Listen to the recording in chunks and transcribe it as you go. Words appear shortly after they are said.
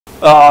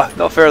Ah,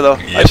 not fair though.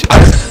 Yep.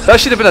 That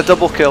should have been a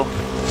double kill.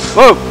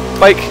 Whoa,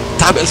 Mike.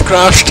 Damn it, it's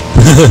crashed.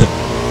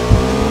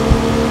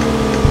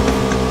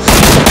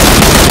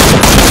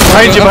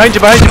 Behind you, behind you,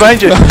 behind you,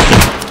 behind you.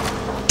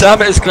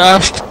 Damn it, it's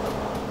crashed.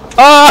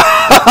 Ah!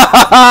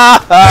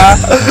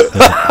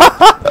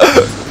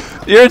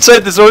 You're inside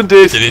the zone,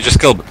 dude. Did he just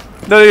kill me?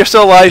 No, you're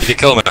still alive. Did he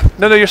kill me?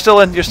 No, you're still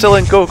in. You're still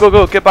in. Go, go,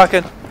 go. Get back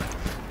in.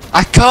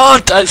 I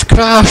can't. It's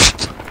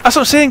crashed. That's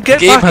what I'm saying. Get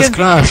The game back has in.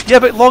 crashed. Yeah,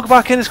 but log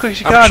back in as quick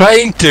as you I'm can.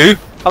 trying to.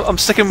 I'm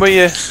sticking with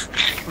you.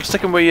 I'm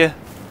sticking with you.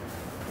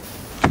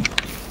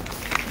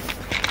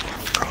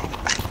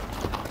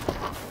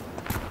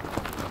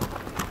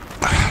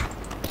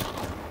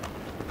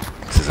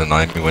 This is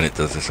annoying me when it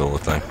does this all the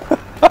time.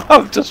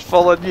 I'm just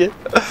following you.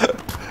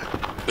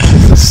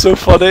 This is so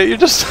funny. You're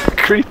just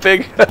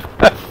creeping.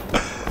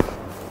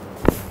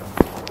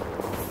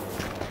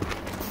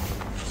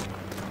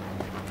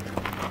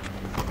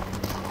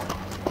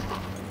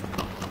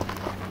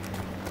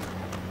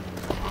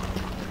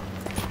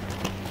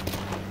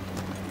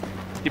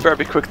 You better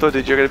be quick though,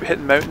 dude. You're gonna be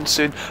hitting mountains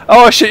soon.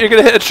 Oh shit! You're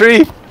gonna hit a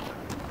tree.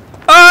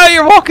 Ah!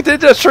 You're walking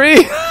into a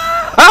tree.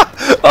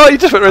 Oh, you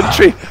just went around the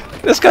tree.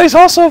 This guy's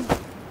awesome.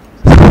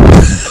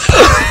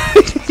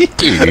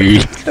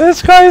 Dude.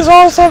 This guy is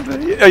awesome!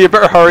 Oh, you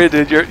better hurry,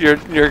 dude. You're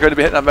going to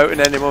be hitting a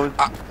mountain any moment.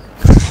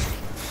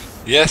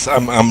 Yes,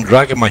 I'm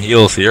dragging my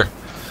heels here.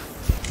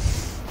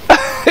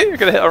 You're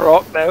going to hit a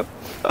rock now.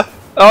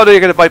 Oh no,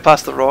 you're going to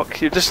bypass the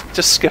rock. You just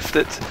skiffed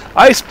it.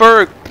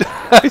 Iceberg!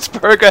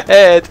 Iceberg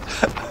ahead!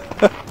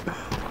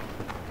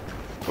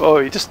 Oh,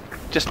 you just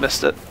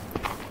missed it.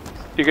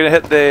 You're going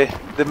to hit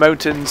the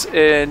mountains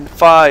in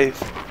 5,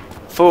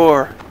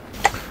 4,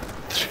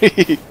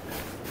 3,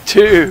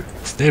 2.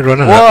 Stay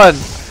running. 1.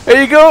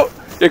 There you go.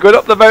 You're going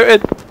up the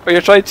mountain, or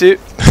you're trying to.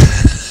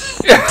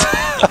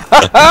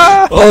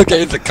 Oh,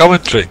 getting the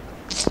commentary.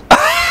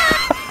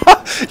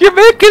 You're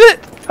making it.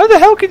 How the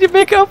hell can you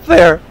make it up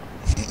there?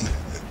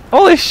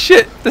 Holy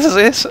shit! This is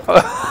it.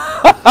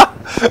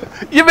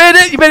 You made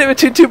it. You made it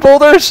between two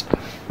boulders.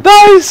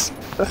 Nice.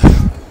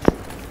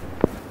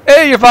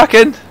 Hey, you're back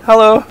in.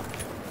 Hello.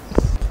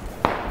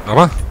 Am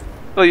I?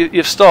 Well,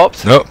 you've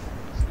stopped. No.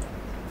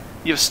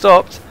 You've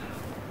stopped.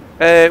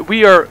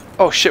 We are.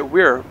 Oh shit,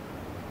 where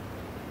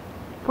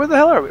the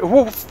hell are we?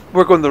 Whoa,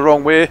 we're going the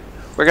wrong way.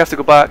 We're gonna have to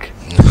go back.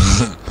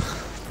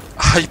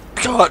 I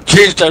can't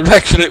change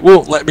direction, it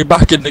won't let me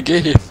back in the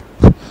game.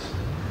 I'm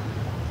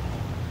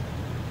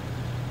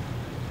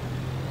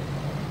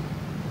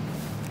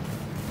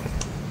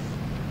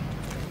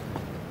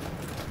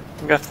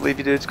gonna have to leave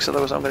you, dude, because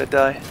otherwise I'm gonna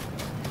die.